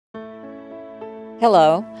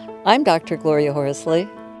Hello, I'm Dr. Gloria Horsley.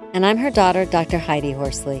 And I'm her daughter, Dr. Heidi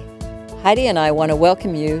Horsley. Heidi and I want to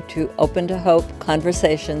welcome you to Open to Hope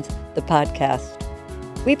Conversations, the podcast.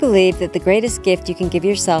 We believe that the greatest gift you can give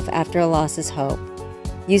yourself after a loss is hope,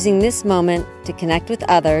 using this moment to connect with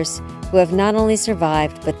others who have not only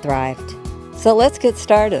survived but thrived. So let's get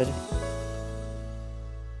started.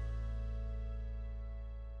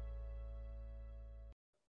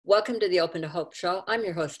 Welcome to the Open to Hope show. I'm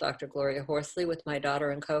your host, Dr. Gloria Horsley, with my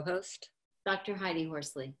daughter and co-host, Dr. Heidi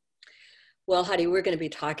Horsley. Well, Heidi, we're going to be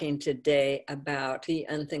talking today about the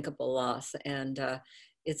unthinkable loss, and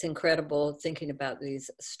it's incredible thinking about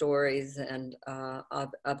these stories and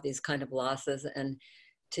of these kind of losses, and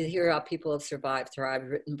to hear how people have survived, thrived,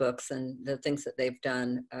 written books, and the things that they've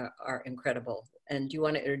done are incredible. And do you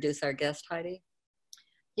want to introduce our guest, Heidi?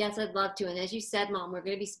 Yes, I'd love to. And as you said, Mom, we're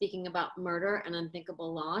going to be speaking about murder and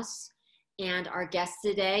unthinkable loss. And our guest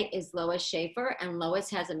today is Lois Schaffer. And Lois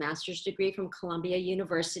has a master's degree from Columbia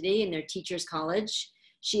University in their Teachers College.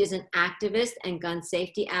 She is an activist and gun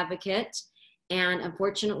safety advocate. And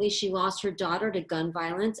unfortunately, she lost her daughter to gun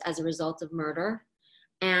violence as a result of murder.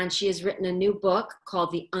 And she has written a new book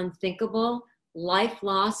called The Unthinkable: Life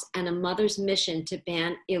Loss and a Mother's Mission to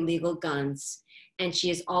Ban Illegal Guns. And she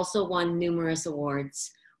has also won numerous awards.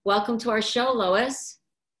 Welcome to our show, Lois.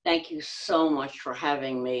 Thank you so much for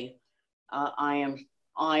having me. I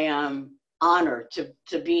am honored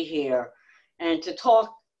to be here and to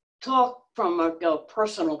talk from a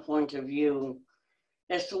personal point of view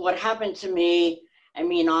as to what happened to me. I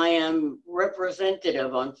mean, I am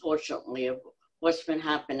representative, unfortunately, of what's been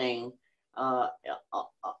happening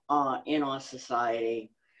in our society.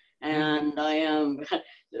 And I am,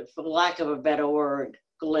 for lack of a better word,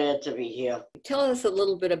 glad to be here. Tell us a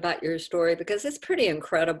little bit about your story, because it's pretty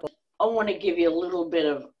incredible. I want to give you a little bit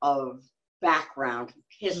of background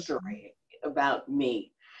history about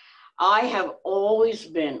me. I have always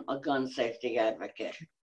been a gun safety advocate.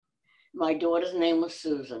 My daughter's name was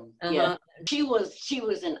Susan. Yeah, she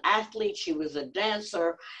was an athlete. She was a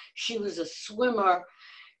dancer. She was a swimmer.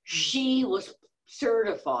 She was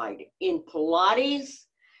certified in Pilates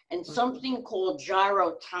and something called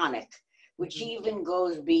gyrotonic, which even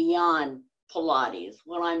goes beyond Pilates.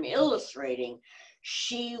 When I'm illustrating,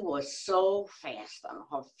 she was so fast on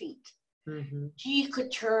her feet. She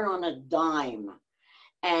could turn on a dime,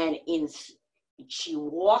 and she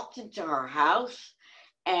walked into her house,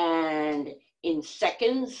 and in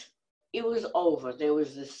seconds, it was over. There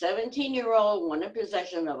was this 17-year-old, one in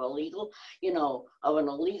possession of an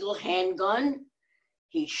illegal handgun.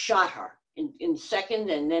 He shot her in seconds,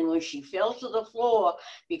 and then when she fell to the floor,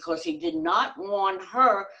 because he did not want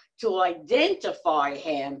her to identify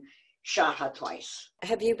him, shot her twice.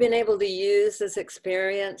 Have you been able to use this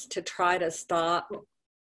experience to try to stop?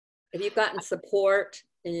 Have you gotten support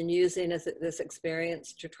in using this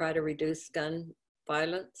experience to try to reduce gun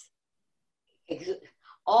violence?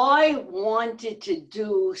 I wanted to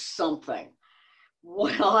do something.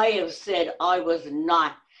 What I have said, I was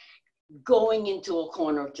not going into a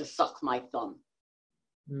corner to suck my thumb.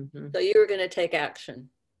 So you were going to take action.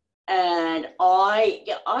 And I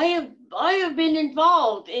have been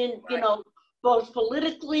involved in, both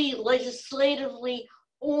politically, legislatively,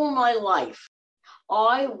 all my life.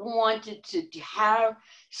 I wanted to have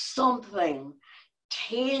something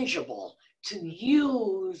tangible to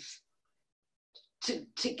use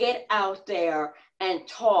to get out there and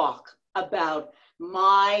talk about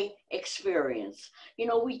my experience.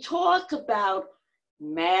 We talk about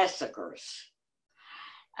massacres.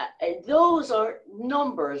 Those are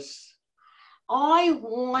numbers. I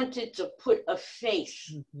wanted to put a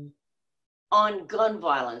face on gun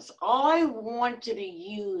violence. I wanted to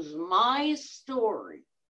use my story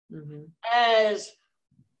as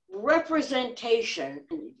representation.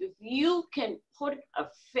 If you can put a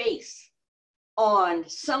face on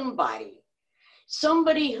somebody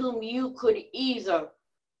whom you could either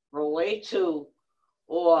relate to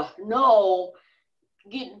or know,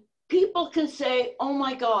 people can say, "Oh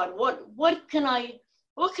my God, what can I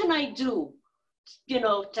do,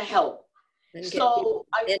 to help?" So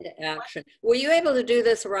into action. Were you able to do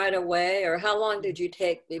this right away, or how long did you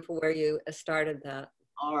take before you started that?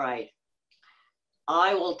 All right,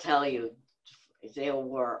 I will tell you, there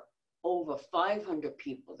were over 500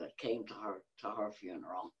 people that came to her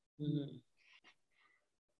funeral.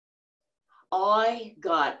 I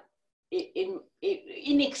got in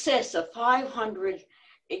excess of 500,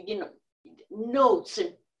 notes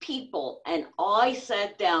and people, and I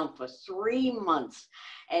sat down for 3 months,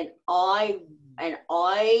 and I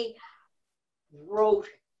wrote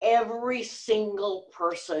every single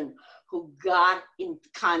person who got in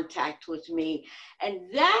contact with me. And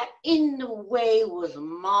that, in a way, was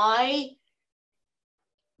my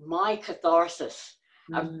catharsis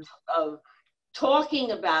of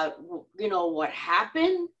talking about, what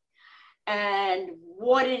happened and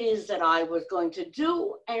what it is that I was going to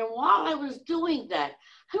do. And while I was doing that,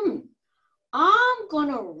 I'm going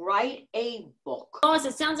to write a book. Lois,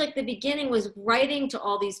 it sounds like the beginning was writing to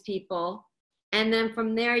all these people. And then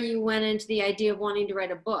from there, you went into the idea of wanting to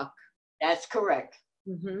write a book. That's correct.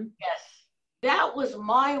 Mm-hmm. Yes. That was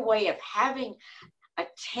my way of having a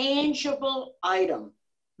tangible item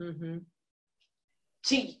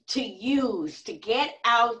to use, to get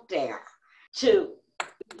out there, to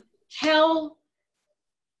tell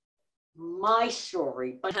my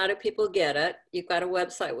story. But how do people get it? You've got a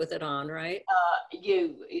website with it on, right?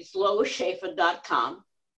 It's loisschaffer.com.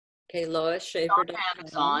 Okay, loisschaffer.com.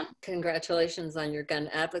 Amazon. Congratulations on your gun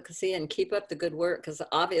advocacy, and keep up the good work, because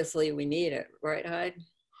obviously we need it, right, Hyde?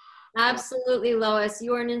 Absolutely, Lois.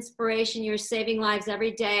 You are an inspiration. You're saving lives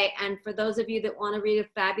every day. And for those of you that want to read a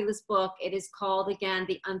fabulous book, it is called, again,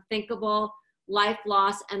 The Unthinkable: Life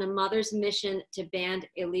Loss and a Mother's Mission to Ban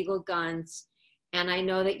Illegal Guns. And I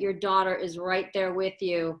know that your daughter is right there with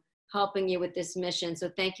you, helping you with this mission. So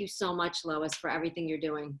thank you so much, Lois, for everything you're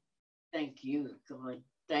doing. Thank you, God.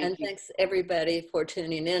 And thanks everybody for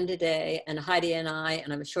tuning in today. And Heidi and I,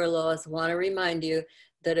 and I'm sure Lois, want to remind you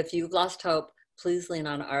that if you've lost hope, please lean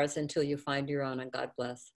on ours until you find your own, and God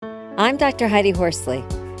bless. I'm Dr. Heidi Horsley.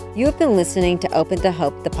 You have been listening to Open to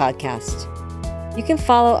Hope, the podcast. You can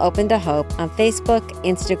follow Open to Hope on Facebook,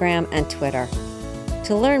 Instagram, and Twitter.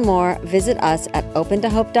 To learn more, visit us at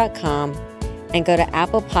opentohope.com and go to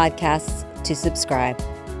Apple Podcasts to subscribe.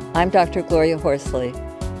 I'm Dr. Gloria Horsley.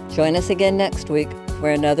 Join us again next week for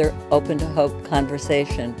another Open to Hope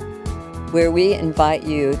conversation, where we invite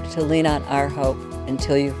you to lean on our hope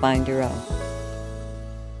until you find your own.